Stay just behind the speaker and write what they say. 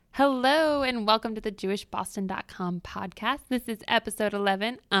Hello and welcome to the JewishBoston.com podcast. This is episode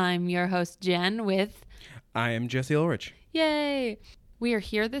 11. I'm your host, Jen, with... I am Jesse Ulrich. Yay! We are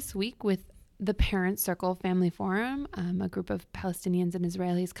here this week with the Parent Circle Family Forum, a group of Palestinians and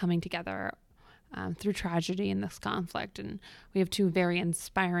Israelis coming together through tragedy in this conflict. And we have two very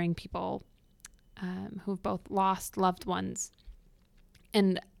inspiring people who have both lost loved ones.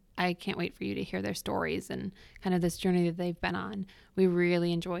 And I can't wait for you to hear their stories and kind of this journey that they've been on. We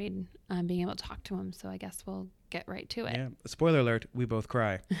really enjoyed being able to talk to them, so I guess we'll get right to it. Yeah, spoiler alert, we both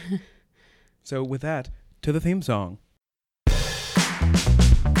cry. So with that, to the theme song.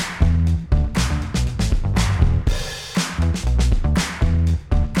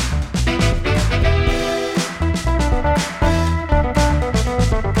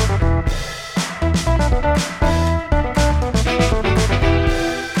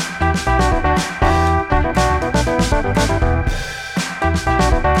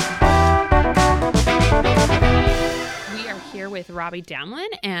 With Robbie Damlin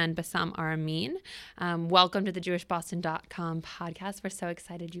and Bassam Aramin. Welcome to the JewishBoston.com podcast. We're so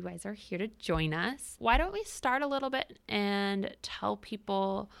excited you guys are here to join us. Why don't we start a little bit and tell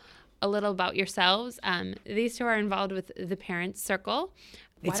people a little about yourselves? These two are involved with the Parent Circle.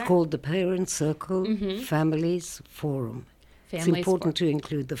 It's called the Parent Circle Families Forum. It's important to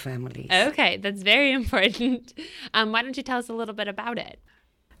include the families. Okay, that's very important. Why don't you tell us a little bit about it?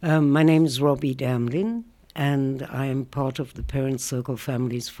 My name is Robbie Damlin, and I am part of the Parent Circle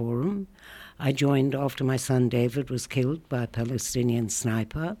Families Forum. I joined after my son David was killed by a Palestinian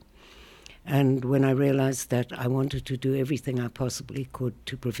sniper. And when I realized that I wanted to do everything I possibly could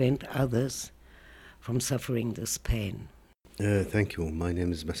to prevent others from suffering this pain. Thank you. My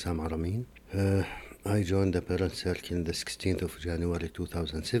name is Bassam Aramin. I joined the Parent Circle on the 16th of January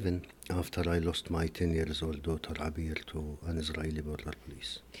 2007 after I lost my 10-year-old daughter Abir to an Israeli border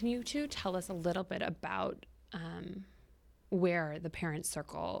police. Can you two tell us a little bit about where the Parent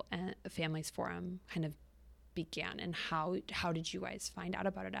Circle and Families Forum kind of began, and how did you guys find out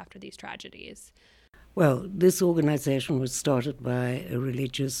about it after these tragedies? Well, this organization was started by a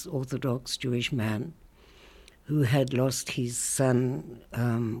religious Orthodox Jewish man who had lost his son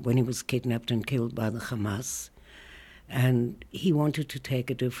when he was kidnapped and killed by the Hamas. And he wanted to take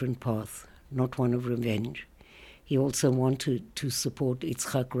a different path, not one of revenge. He also wanted to support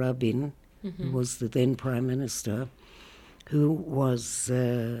Yitzhak Rabin, who was the then prime minister, who was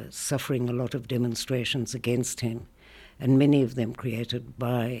suffering a lot of demonstrations against him, and many of them created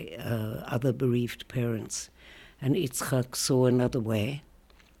by other bereaved parents. And Yitzhak saw another way,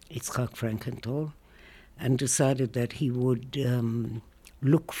 Yitzhak Frankenthal, and decided that he would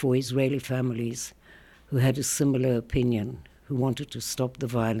look for Israeli families who had a similar opinion, who wanted to stop the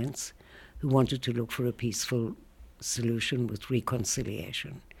violence, who wanted to look for a peaceful solution with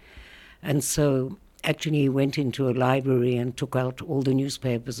reconciliation. And so actually he went into a library and took out all the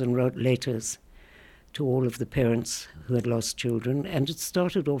newspapers and wrote letters to all of the parents who had lost children. And it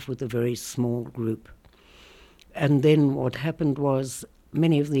started off with a very small group. And then what happened was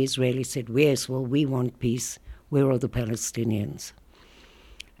many of the Israelis said, yes, well, we want peace. Where are the Palestinians?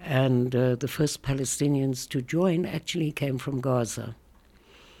 And the first Palestinians to join actually came from Gaza.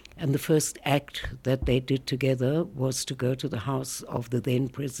 And the first act that they did together was to go to the house of the then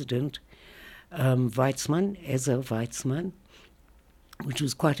president, Weizmann, Ezer Weizmann, which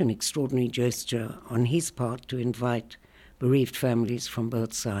was quite an extraordinary gesture on his part to invite bereaved families from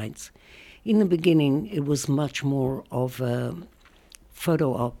both sides. In the beginning, it was much more of a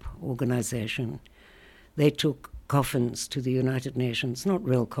photo op organization. They took coffins to the United Nations, not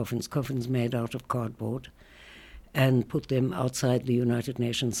real coffins, coffins made out of cardboard, and put them outside the United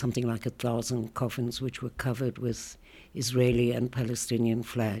Nations, something like 1,000 coffins, which were covered with Israeli and Palestinian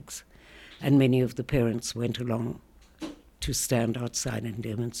flags. And many of the parents went along to stand outside and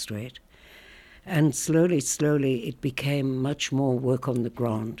demonstrate. And slowly, it became much more work on the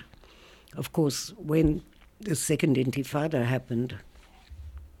ground. Of course, when the second Intifada happened,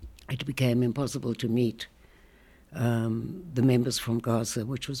 it became impossible to meet the members from Gaza,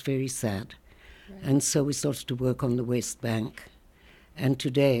 which was very sad. Right. And so we started to work on the West Bank. And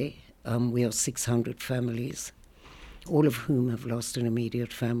today we are 600 families, all of whom have lost an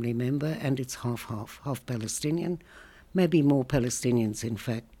immediate family member, and it's half Palestinian, maybe more Palestinians, in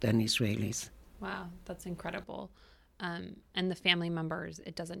fact, than Israelis. Wow, that's incredible. And the family members,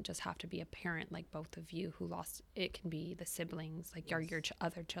 it doesn't just have to be a parent like both of you who lost, it can be the siblings, like your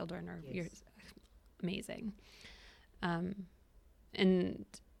other children, or your amazing. And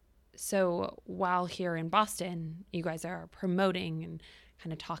so while here in Boston, you guys are promoting and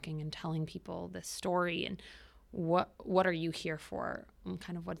kind of talking and telling people this story. And what are you here for, and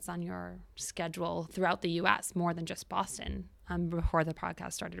kind of what's on your schedule throughout the U.S. more than just Boston. Before the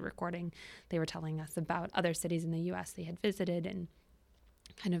podcast started recording, they were telling us about other cities in the U.S. they had visited, and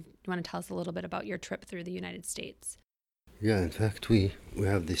kind of, you want to tell us a little bit about your trip through the United States? Yeah, in fact, we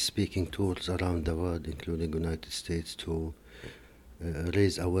have these speaking tours around the world, including United States, to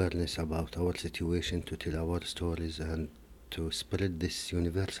raise awareness about our situation, to tell our stories, and to spread this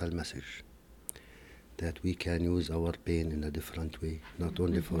universal message that we can use our pain in a different way, not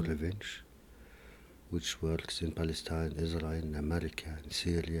only for revenge, which works in Palestine, Israel, in America, in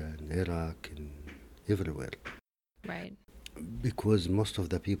Syria, in Iraq, and everywhere. Right. Because most of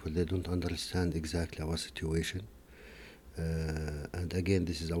the people, they don't understand exactly our situation. And again,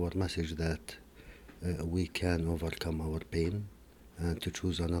 this is our message that we can overcome our pain and to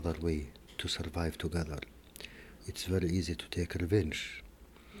choose another way to survive together. It's very easy to take revenge,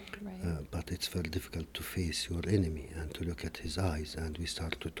 Right. but it's very difficult to face your enemy and to look at his eyes, and we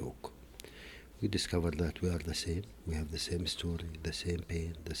start to talk. We discovered that we are the same. We have the same story, the same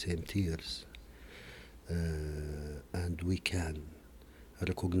pain, the same tears, and we can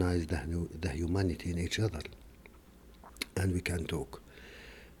recognize the humanity in each other, and we can talk.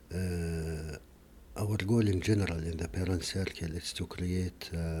 Our goal in general in the parent circle is to create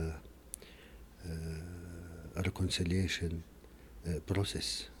a reconciliation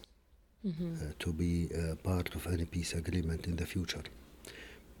process to be part of any peace agreement in the future.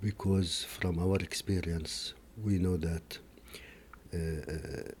 Because from our experience, we know that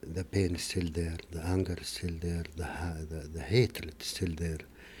the pain is still there, the anger is still there, the hatred is still there.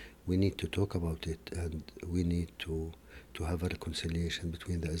 We need to talk about it, and we need to have a reconciliation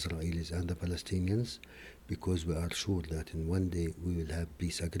between the Israelis and the Palestinians, because we are sure that in one day we will have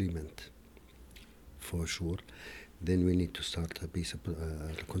peace agreement, for sure. Then we need to start a peace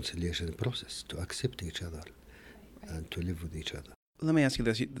reconciliation process to accept each other and to live with each other. Let me ask you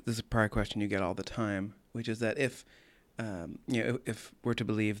this. This is a prior question you get all the time, which is that if we're to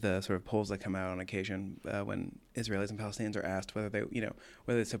believe the sort of polls that come out on occasion when Israelis and Palestinians are asked whether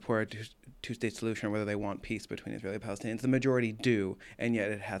they support a two-state solution or whether they want peace between Israeli and Palestinians, the majority do, and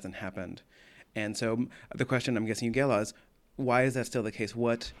yet it hasn't happened. And so the question I'm guessing you get is, why is that still the case?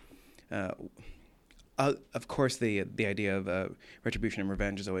 What, of course, the idea of retribution and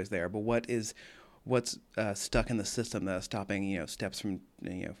revenge is always there, but what's stuck in the system that's stopping steps from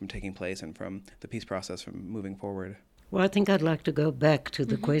taking place and from the peace process from moving forward? Well, I think I'd like to go back to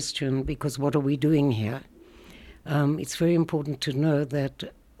the question, because what are we doing here? It's very important to know that,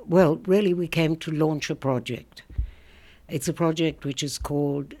 well, really we came to launch a project. It's a project which is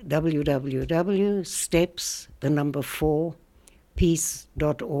called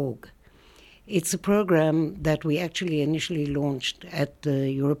www.steps4peace.org. It's a program that we actually initially launched at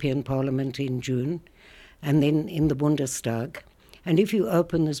the European Parliament in June, and then in the Bundestag. And if you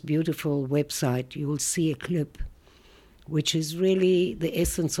open this beautiful website, you will see a clip which is really the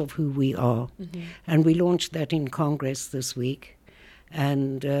essence of who we are. And we launched that in Congress this week.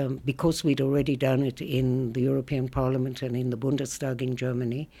 And because we'd already done it in the European Parliament and in the Bundestag in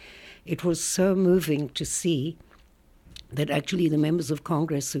Germany, it was so moving to see that actually the members of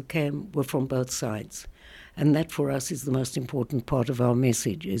Congress who came were from both sides. And that for us is the most important part of our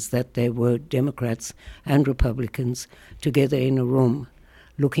message, is that there were Democrats and Republicans together in a room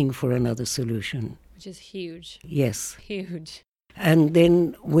looking for another solution. Which is huge. Yes. Huge. And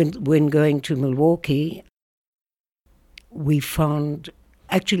then when going to Milwaukee, we found,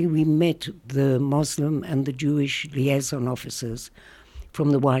 actually we met the Muslim and the Jewish liaison officers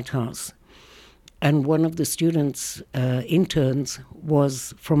from the White House. And one of the students, interns,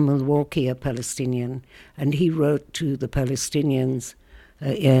 was from Milwaukee, a Palestinian, and he wrote to the Palestinians,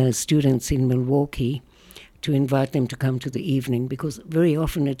 students in Milwaukee, to invite them to come to the evening, because very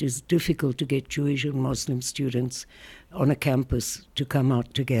often it is difficult to get Jewish and Muslim students on a campus to come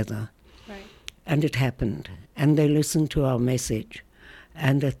out together. Right. And it happened, and they listened to our message,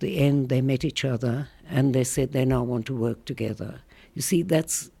 and at the end they met each other, and they said they now want to work together. You see,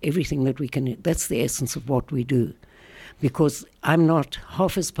 that's everything that we can, that's the essence of what we do. Because I'm not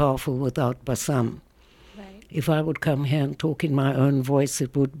half as powerful without Bassam. Right. If I would come here and talk in my own voice,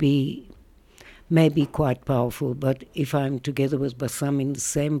 it would be maybe quite powerful. But if I'm together with Bassam in the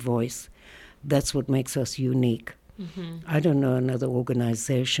same voice, that's what makes us unique. I don't know another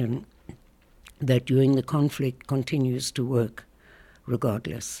organization that during the conflict continues to work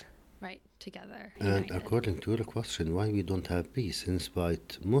regardless. Right. Together. And united. according to your question, why we don't have peace, in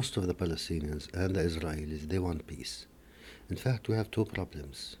spite most of the Palestinians and the Israelis, they want peace. In fact, we have two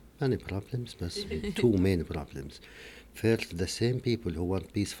problems. Many problems, but two main problems. First, the same people who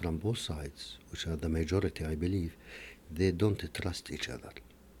want peace from both sides, which are the majority, I believe, they don't trust each other.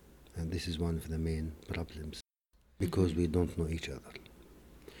 And this is one of the main problems, because we don't know each other.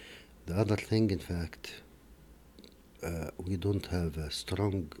 The other thing, in fact, we don't have a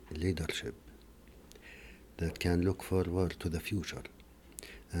strong leadership that can look forward to the future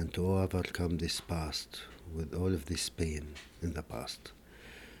and to overcome this past with all of this pain in the past.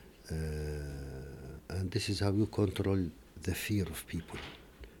 And this is how you control the fear of people,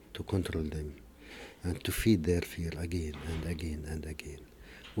 to control them and to feed their fear again and again and again,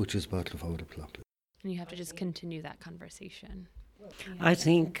 which is part of our problem. And you have to just continue that conversation. I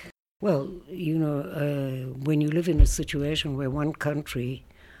think, well, when you live in a situation where one country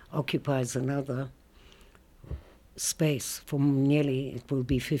occupies another space for nearly, it will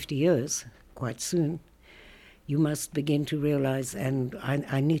be 50 years, quite soon, you must begin to realize, and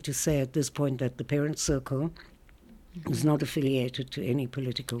I need to say at this point that the parent circle is not affiliated to any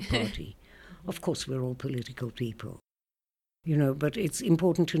political party. Of course, we're all political people, but it's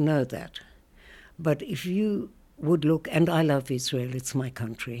important to know that. But if you would look, and I love Israel, it's my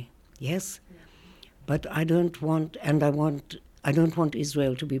country, yes, but I don't want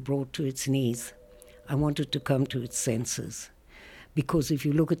Israel to be brought to its knees. I want it to come to its senses. Because if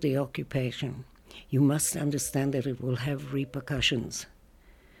you look at the occupation, you must understand that it will have repercussions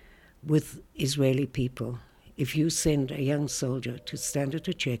with Israeli people. If you send a young soldier to stand at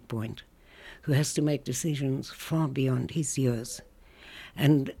a checkpoint who has to make decisions far beyond his years,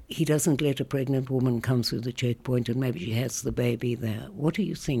 and he doesn't let a pregnant woman come through the checkpoint and maybe she has the baby there, what do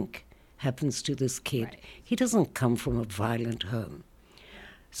you think happens to this kid? Right. He doesn't come from a violent home.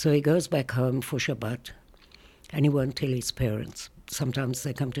 So he goes back home for Shabbat and he won't tell his parents. Sometimes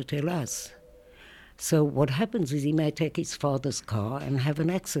they come to tell us. So what happens is he may take his father's car and have an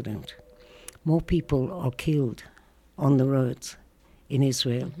accident. More people are killed on the roads in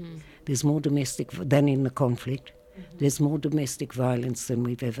Israel. There's more domestic than in the conflict. There's more domestic violence than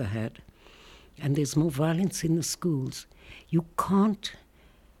we've ever had. And there's more violence in the schools. You can't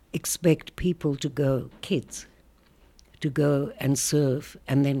expect people to go, kids, to go and serve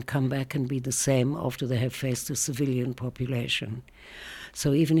and then come back and be the same after they have faced a civilian population.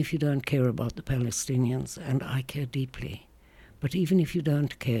 So even if you don't care about the Palestinians, and I care deeply, but even if you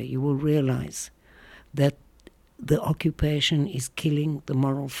don't care, you will realize that the occupation is killing the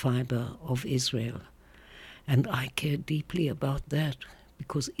moral fiber of Israel. And I care deeply about that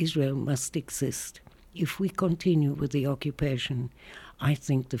because Israel must exist. If we continue with the occupation, I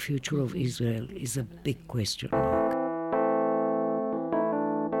think the future of Israel is a big question mark.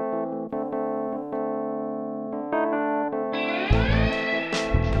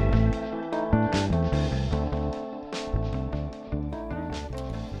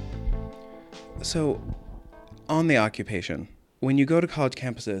 So, on the occupation, when you go to college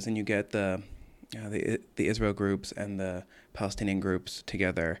campuses and you get the Israel groups and the Palestinian groups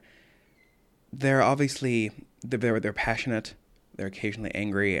together, they're obviously they're passionate, they're occasionally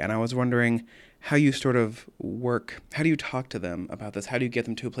angry, and I was wondering how you sort of work. How do you talk to them about this? How do you get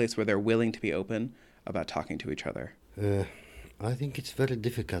them to a place where they're willing to be open about talking to each other? I think it's very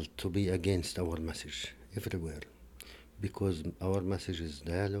difficult to be against our message everywhere, because our message is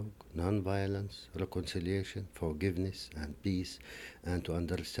dialogue, non-violence, reconciliation, forgiveness, and peace, and to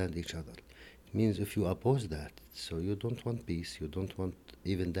understand each other. It means if you oppose that, so you don't want peace, you don't want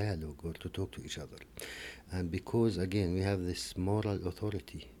even dialogue or to talk to each other. And because, again, we have this moral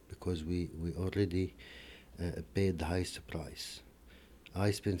authority, because we already paid the highest price.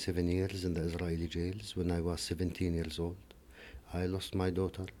 I spent 7 years in the Israeli jails when I was 17 years old. I lost my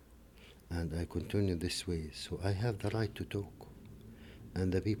daughter, and I continue this way. So I have the right to talk,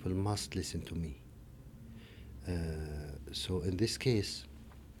 and the people must listen to me. So in this case,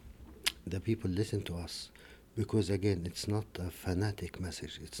 the people listen to us because, again, it's not a fanatic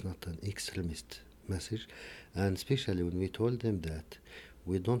message, it's not an extremist message, and especially when we told them that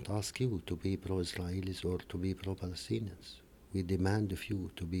we don't ask you to be pro-Israelis or to be pro-Palestinians. We demand of you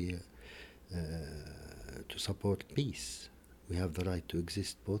to be to support peace. We have the right to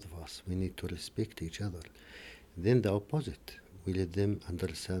exist, both of us. We need to respect each other. Then the opposite, we let them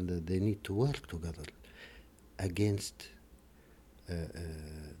understand that they need to work together against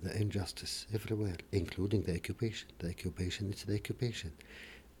the injustice everywhere, including the occupation. The occupation, it's the occupation.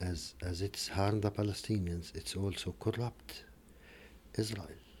 As it's harmed the Palestinians, it's also corrupt Israel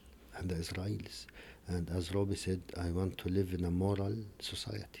and the Israelis. And as Robbie said, I want to live in a moral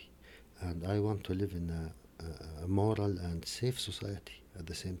society, and I want to live in a moral and safe society at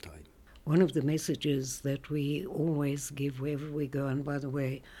the same time. One of the messages that we always give wherever we go, and by the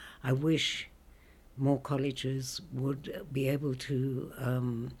way, I wish more colleges would be able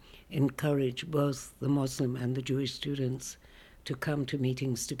to encourage both the Muslim and the Jewish students to come to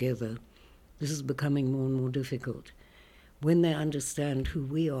meetings together. This is becoming more and more difficult. When they understand who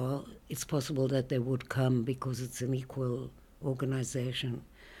we are, it's possible that they would come because it's an equal organization.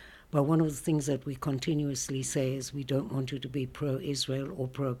 But one of the things that we continuously say is we don't want you to be pro-Israel or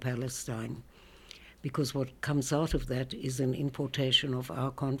pro-Palestine, because what comes out of that is an importation of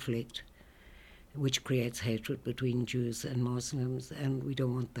our conflict, which creates hatred between Jews and Muslims, and we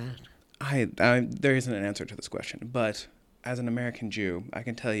don't want that. There isn't an answer to this question, but as an American Jew, I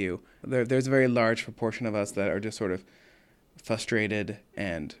can tell you there's a very large proportion of us that are just sort of frustrated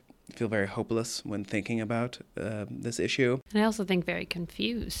and feel very hopeless when thinking about this issue. And I also think very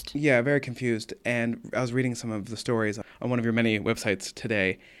confused. Yeah, very confused. And I was reading some of the stories on one of your many websites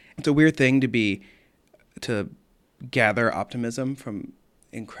today. It's a weird thing to gather optimism from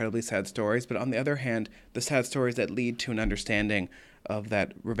incredibly sad stories, but on the other hand, the sad stories that lead to an understanding of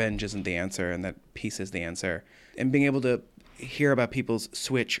that revenge isn't the answer and that peace is the answer. And being able to hear about people's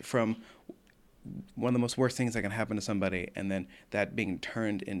switch from one of the most worst things that can happen to somebody and then that being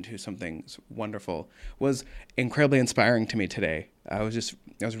turned into something wonderful was incredibly inspiring to me today. I was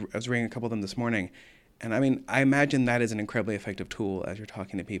reading a couple of them this morning, and I mean, I imagine that is an incredibly effective tool as you're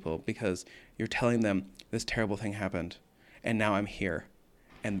talking to people, because you're telling them this terrible thing happened and now I'm here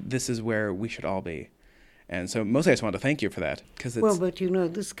and this is where we should all be. And so mostly I just want to thank you for that, because it's... Well, but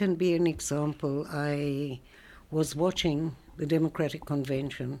this can be an example. I was watching the Democratic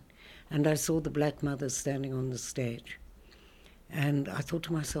Convention and I saw the black mothers standing on the stage. And I thought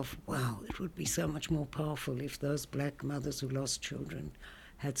to myself, wow, it would be so much more powerful if those black mothers who lost children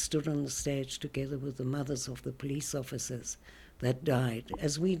had stood on the stage together with the mothers of the police officers that died,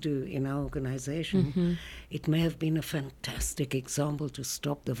 as we do in our organization. Mm-hmm. It may have been a fantastic example to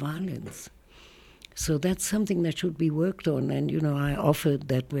stop the violence. So that's something that should be worked on. And, I offered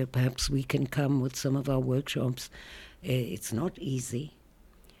that where perhaps we can come with some of our workshops. It's not easy.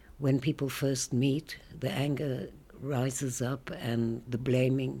 When people first meet, the anger rises up and the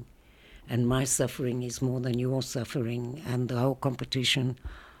blaming, and my suffering is more than your suffering, and the whole competition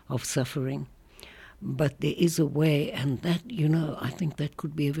of suffering. But there is a way, and that, I think that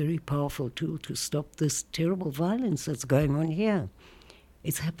could be a very powerful tool to stop this terrible violence that's going on here.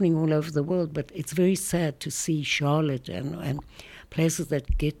 It's happening all over the world, but it's very sad to see Charlotte and places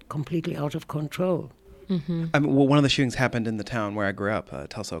that get completely out of control. Mm-hmm. I mean, well, one of the shootings happened in the town where I grew up,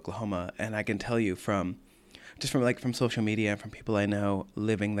 Tulsa, Oklahoma, and I can tell you from social media and from people I know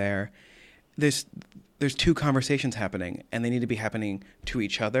living there, there's two conversations happening, and they need to be happening to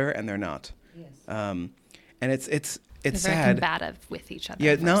each other, and they're not. Yes. And it's they're sad. Very combative with each other.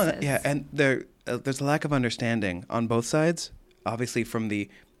 Yeah, and there's a lack of understanding on both sides. Obviously, from the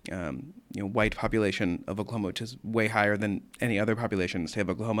white population of Oklahoma, which is way higher than any other population in the state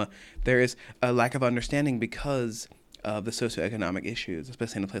of Oklahoma, there is a lack of understanding because of the socioeconomic issues,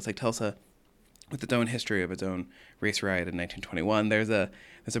 especially in a place like Tulsa, with its own history of its own race riot in 1921. There's a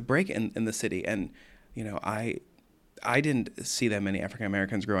break in the city, and I didn't see that many African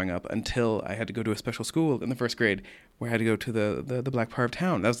Americans growing up until I had to go to a special school in the first grade where I had to go to the black part of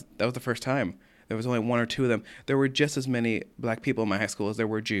town. That was the first time. There was only one or two of them. There were just as many black people in my high school as there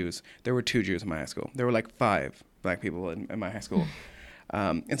were Jews. There were 2 Jews in my high school. There were like 5 black people in my high school.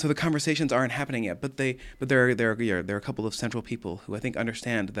 And so the conversations aren't happening yet. But there are a couple of central people who I think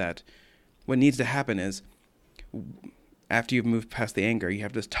understand that what needs to happen is, after you've moved past the anger, you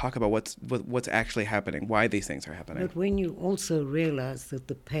have to talk about what's actually happening, why these things are happening. But when you also realize that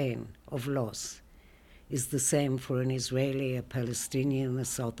the pain of loss is the same for an Israeli, a Palestinian, a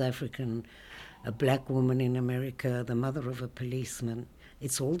South African, a black woman in America, the mother of a policeman,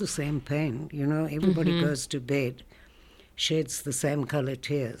 it's all the same pain. Everybody mm-hmm. goes to bed, sheds the same color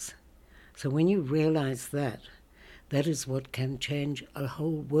tears. So when you realize that is what can change a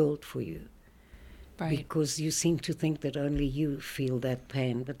whole world for you. Right. Because you seem to think that only you feel that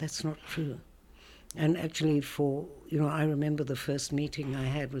pain, but that's not true. And actually I remember the first meeting I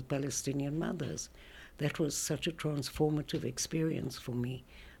had with Palestinian mothers. That was such a transformative experience for me,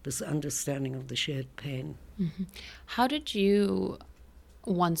 this understanding of the shared pain. Mm-hmm. How did you,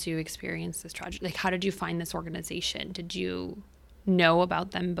 once you experienced this tragedy, how did you find this organization? Did you know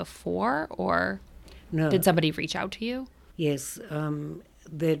about them before, or no. Did somebody reach out to you? Yes.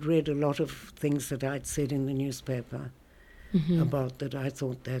 They'd read a lot of things that I'd said in the newspaper mm-hmm. about that I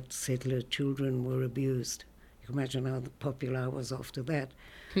thought that settler children were abused. You can imagine how popular I was after that.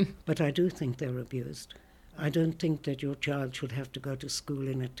 But I do think they're abused. I don't think that your child should have to go to school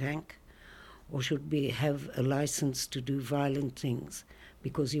in a tank or should have a license to do violent things,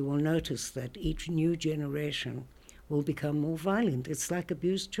 because you will notice that each new generation will become more violent. It's like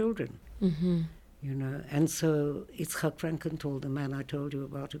abused children, you know. And so Itzhak Frankenthal, the man I told you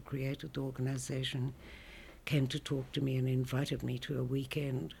about who created the organization, came to talk to me and invited me to a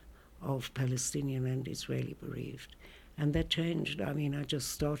weekend of Palestinian and Israeli Bereaved. And that changed. I mean, I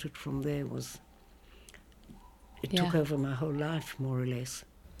just started from there. It took over my whole life, more or less.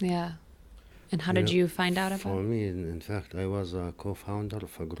 Yeah. And how did you find out about it? For me, in fact, I was a co-founder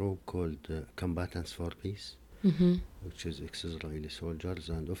of a group called Combatants for Peace, which is ex-Israeli soldiers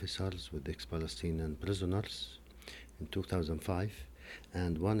and officers with ex-Palestinian prisoners in 2005.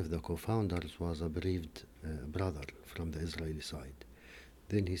 And one of the co-founders was a bereaved brother from the Israeli side.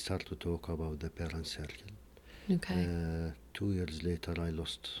 Then he started to talk about the parent circle. Okay. 2 years later, I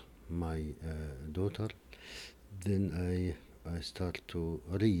lost my daughter. Then I started to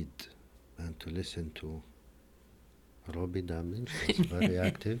read and to listen to Robbie Damlin. She was very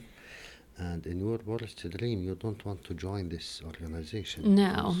active. And in your worst dream, you don't want to join this organization.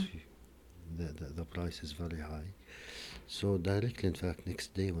 No. The price is very high. So directly, in fact,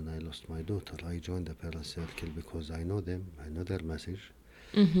 next day when I lost my daughter, I joined the parent circle because I know them, I know their message.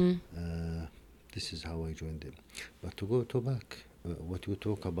 This is how I joined them. But to go back, what you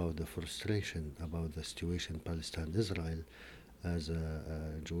talk about the frustration about the situation in Palestine, Israel, as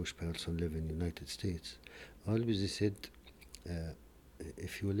a Jewish person living in the United States, I always said,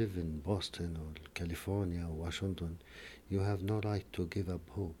 if you live in Boston or California or Washington, you have no right to give up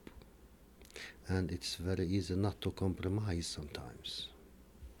hope. And it's very easy not to compromise sometimes.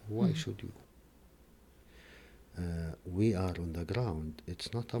 Why should you? We are on the ground.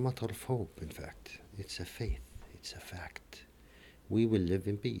 It's not a matter of hope, in fact. It's a faith. It's a fact. We will live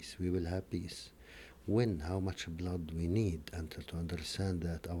in peace. We will have peace. When, how much blood we need until to understand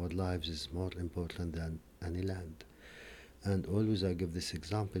that our lives is more important than any land. And always I give this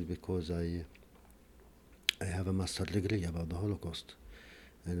example because I have a master's degree about the Holocaust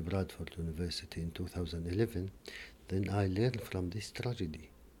in Bradford University in 2011. Then I learned from this tragedy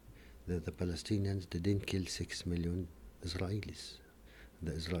that the Palestinians didn't kill 6 million Israelis.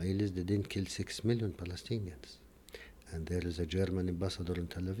 The Israelis didn't kill 6 million Palestinians. And there is a German ambassador in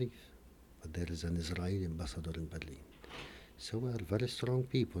Tel Aviv, but there is an Israeli ambassador in Berlin. So we are very strong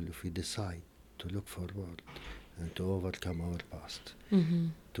people if we decide to look forward and to overcome our past.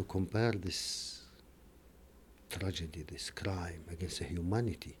 To compare this tragedy, this crime against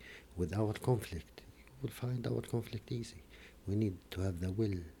humanity with our conflict, you will find our conflict easy. We need to have the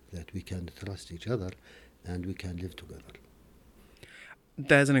will that we can trust each other and we can live together.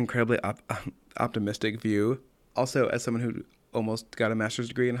 That is an incredibly optimistic view. Also, as someone who almost got a master's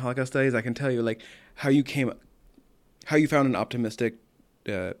degree in Holocaust studies, I can tell you how you found an optimistic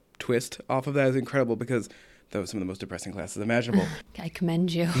twist off of that is incredible, because that was some of the most depressing classes imaginable. I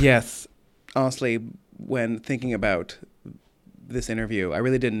commend you. Yes. Honestly, when thinking about this interview, I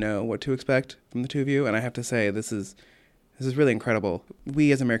really didn't know what to expect from the two of you, and I have to say this is really incredible.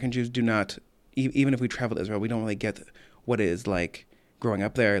 We as American Jews do not, even if we travel to Israel, we don't really get what it is like growing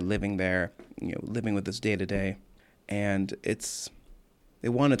up there, living there, living with this day to day. And it's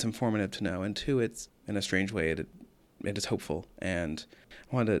one, it's informative to know, and two, it's in a strange way, it is hopeful. And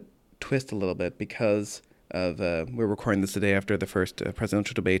I wanted to twist a little bit because of we're recording this the day after the first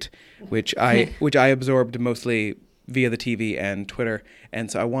presidential debate, which I absorbed mostly via the TV and Twitter.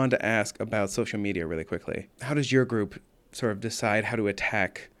 And so I wanted to ask about social media really quickly. How does your group sort of decide how to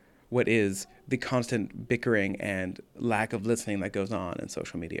attack what is the constant bickering and lack of listening that goes on in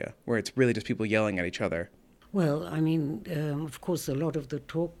social media, where it's really just people yelling at each other? Well, I mean, of course, a lot of the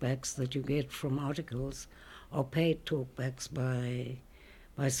talkbacks that you get from articles are paid talkbacks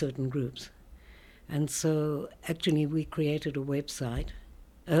by certain groups. And so actually we created a website,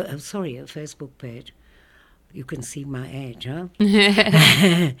 a Facebook page. You can see my age, huh?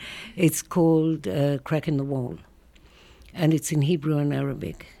 It's called Crack in the Wall. And it's in Hebrew and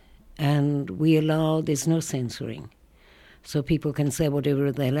Arabic. And there's no censoring. So people can say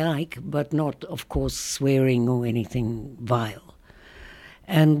whatever they like, but not, of course, swearing or anything vile.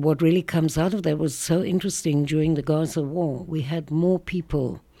 And what really comes out of that was so interesting during the Gaza war. We had more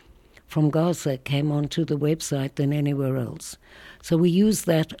people from Gaza came onto the website than anywhere else. So we use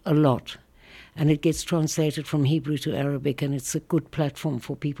that a lot. And it gets translated from Hebrew to Arabic, and it's a good platform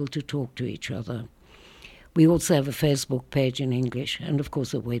for people to talk to each other. We also have a Facebook page in English, and of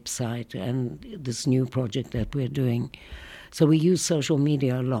course a website, and this new project that we're doing. So we use social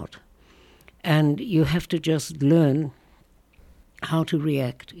media a lot. And you have to just learn how to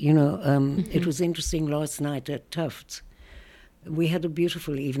react. It was interesting last night at Tufts. We had a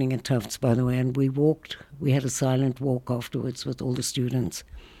beautiful evening at Tufts, by the way, and we had a silent walk afterwards with all the students.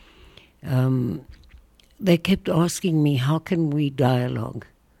 They kept asking me, how can we dialogue?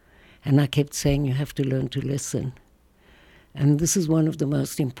 And I kept saying, you have to learn to listen. And this is one of the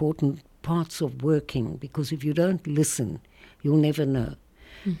most important parts of working, because if you don't listen, you'll never know.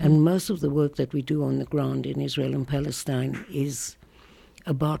 Mm-hmm. And most of the work that we do on the ground in Israel and Palestine is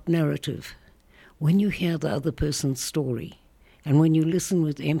about narrative. When you hear the other person's story, and when you listen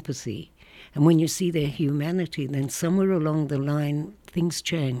with empathy, and when you see their humanity, then somewhere along the line, things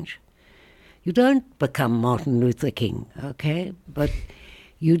change. You don't become Martin Luther King, okay? But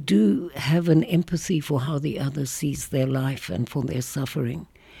you do have an empathy for how the other sees their life and for their suffering.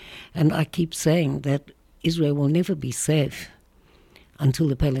 And I keep saying that Israel will never be safe until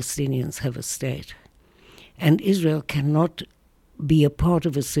the Palestinians have a state. And Israel cannot be a part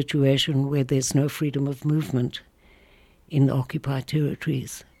of a situation where there's no freedom of movement in the occupied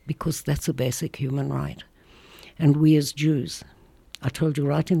territories, because that's a basic human right. And we as Jews, I told you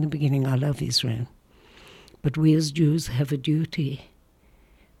right in the beginning, I love Israel, but we as Jews have a duty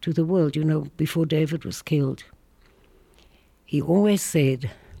to the world. You know, before David was killed, he always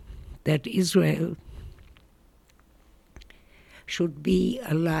said that Israel should be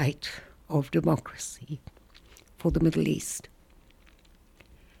a light of democracy for the Middle East.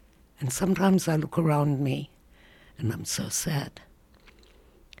 And sometimes I look around me and I'm so sad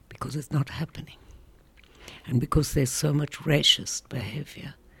because it's not happening. And because there's so much racist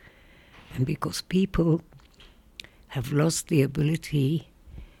behavior. And because people have lost the ability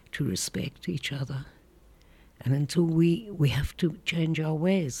to respect each other. And until we have to change our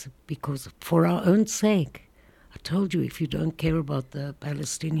ways, because for our own sake, I told you, if you don't care about the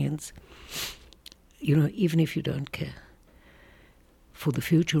Palestinians, you know, even if you don't care for the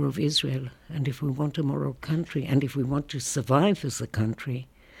future of Israel, and if we want a moral country, and if we want to survive as a country,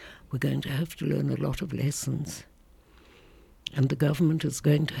 we're going to have to learn a lot of lessons. And the government is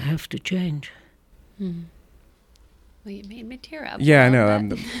going to have to change. Mm. Well, you made me tear up. Yeah, I know.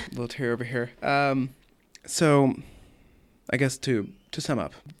 I'm a little tear over here. So I guess to sum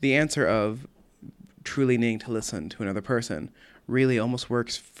up, the answer of truly needing to listen to another person really almost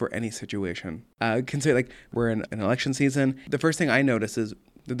works for any situation. Consider, like, we're in an election season. The first thing I notice is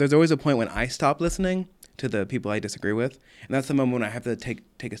that there's always a point when I stop listening to the people I disagree with. And that's the moment when I have to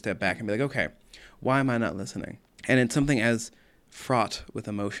take a step back and be like, okay, why am I not listening? And it's something as fraught with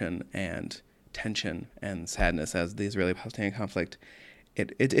emotion and tension and sadness as the Israeli-Palestinian conflict.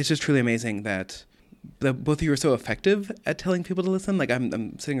 It's just truly amazing that both of you are so effective at telling people to listen. Like,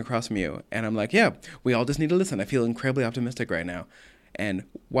 I'm sitting across from you and I'm like, yeah, we all just need to listen. I feel incredibly optimistic right now. And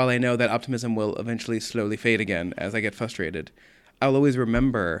while I know that optimism will eventually slowly fade again as I get frustrated, I'll always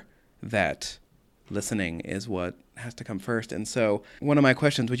remember that listening is what has to come first. And so one of my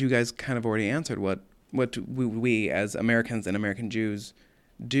questions, which you guys kind of already answered, what we as Americans and American Jews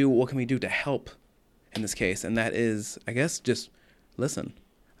do, what can we do to help in this case? And that is, I guess, just listen.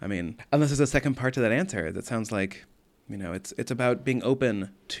 I mean, unless there's a second part to that answer, that sounds like, you know, it's about being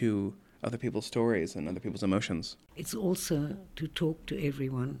open to other people's stories and other people's emotions. It's also to talk to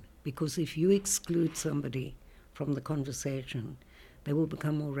everyone, because if you exclude somebody from the conversation, they will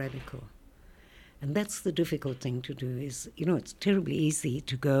become more radical. And that's the difficult thing to do is, you know, it's terribly easy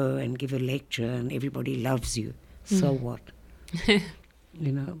to go and give a lecture and everybody loves you. So what?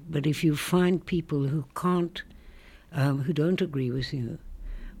 You know, but if you find people who can't, who don't agree with you,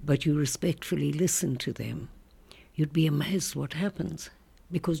 but you respectfully listen to them, you'd be amazed what happens.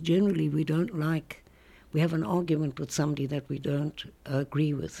 Because generally we have an argument with somebody that we don't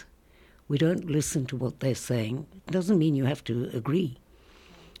agree with. We don't listen to what they're saying. It doesn't mean you have to agree,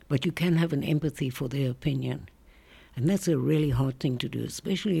 but you can have an empathy for their opinion. And that's a really hard thing to do,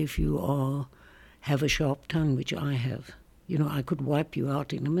 especially if you have a sharp tongue, which I have. You know, I could wipe you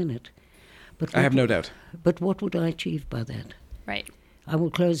out in a minute. But I have no doubt. But what would I achieve by that? Right. I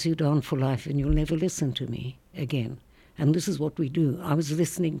will close you down for life and you'll never listen to me again. And this is what we do. I was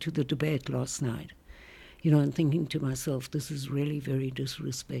listening to the debate last night, you know, and thinking to myself, this is really very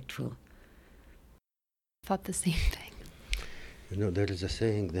disrespectful. Thought the same thing. You know, there is a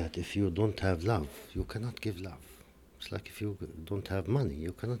saying that if you don't have love, you cannot give love. It's like if you don't have money,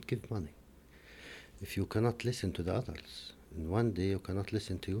 you cannot give money. If you cannot listen to the others, and one day you cannot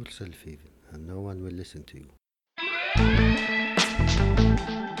listen to yourself even, and no one will listen to you.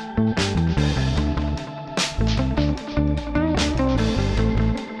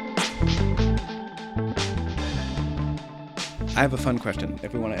 I have a fun question,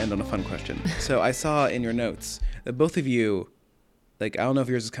 if we want to end on a fun question. So I saw in your notes that both of you like, I don't know if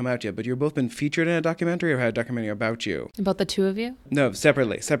yours has come out yet, but you've both been featured in a documentary or had a documentary about you? About the two of you? No,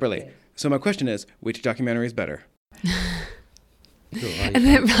 separately. So my question is, which documentary is better? And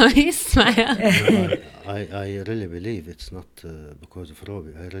then Robbie smile. I really believe it's not because of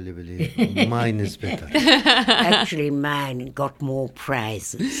Robbie. I really believe mine is better. Actually, mine got more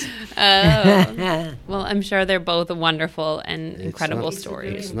prizes. Oh. Well, I'm sure they're both wonderful and incredible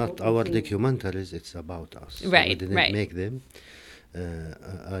stories. It's not our documentaries, it's about us. Right, We didn't right. make them.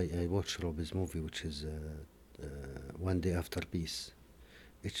 I watched Robbie's movie, which is One Day After Peace.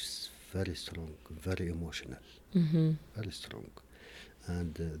 It's very strong, very emotional, very strong.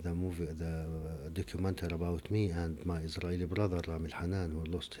 And the documentary about me and my Israeli brother Ramil Hanan, who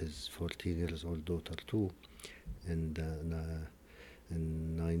lost his 14 years old daughter too, in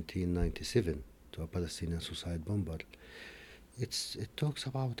 1997 to a Palestinian suicide bomber. It talks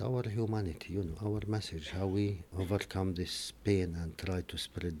about our humanity, our message, how we overcome this pain and try to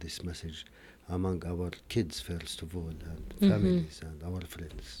spread this message among our kids first of all, and families and our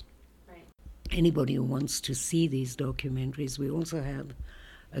friends. Anybody who wants to see these documentaries, we also have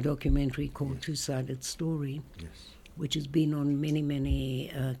a documentary called Two-Sided Story, which has been on many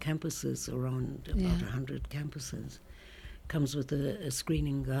campuses, around about 100 campuses. Comes with a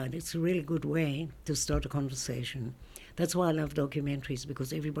screening guide. It's a really good way to start a conversation. That's why I love documentaries,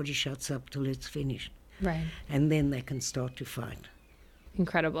 because everybody shuts up till it's finished. Right. And then they can start to fight.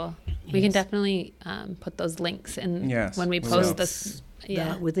 Incredible. We can definitely put those links in when we post this.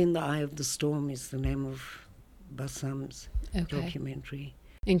 Yeah. Within the Eye of the Storm is the name of Bassam's documentary.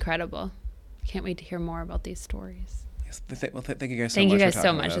 Incredible. Can't wait to hear more about these stories. Yes, well, thank you guys so much. Thank you guys for so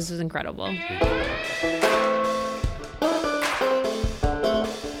talking much. with us. This was incredible.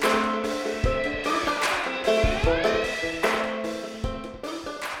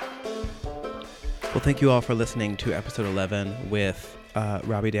 Well, thank you all for listening to episode 11 with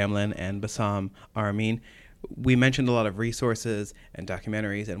Robbie Damlin and Bassam Aramin. We mentioned a lot of resources and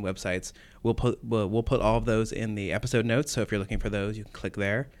documentaries and websites. We'll put all of those in the episode notes, so if you're looking for those, you can click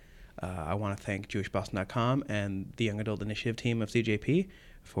there. I want to thank JewishBoston.com and the Young Adult Initiative team of CJP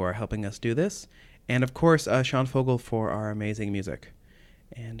for helping us do this, and of course Sean Fogel for our amazing music.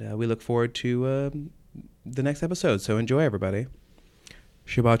 And we look forward to the next episode, so enjoy, everybody.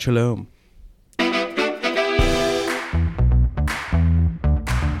 Shabbat Shalom.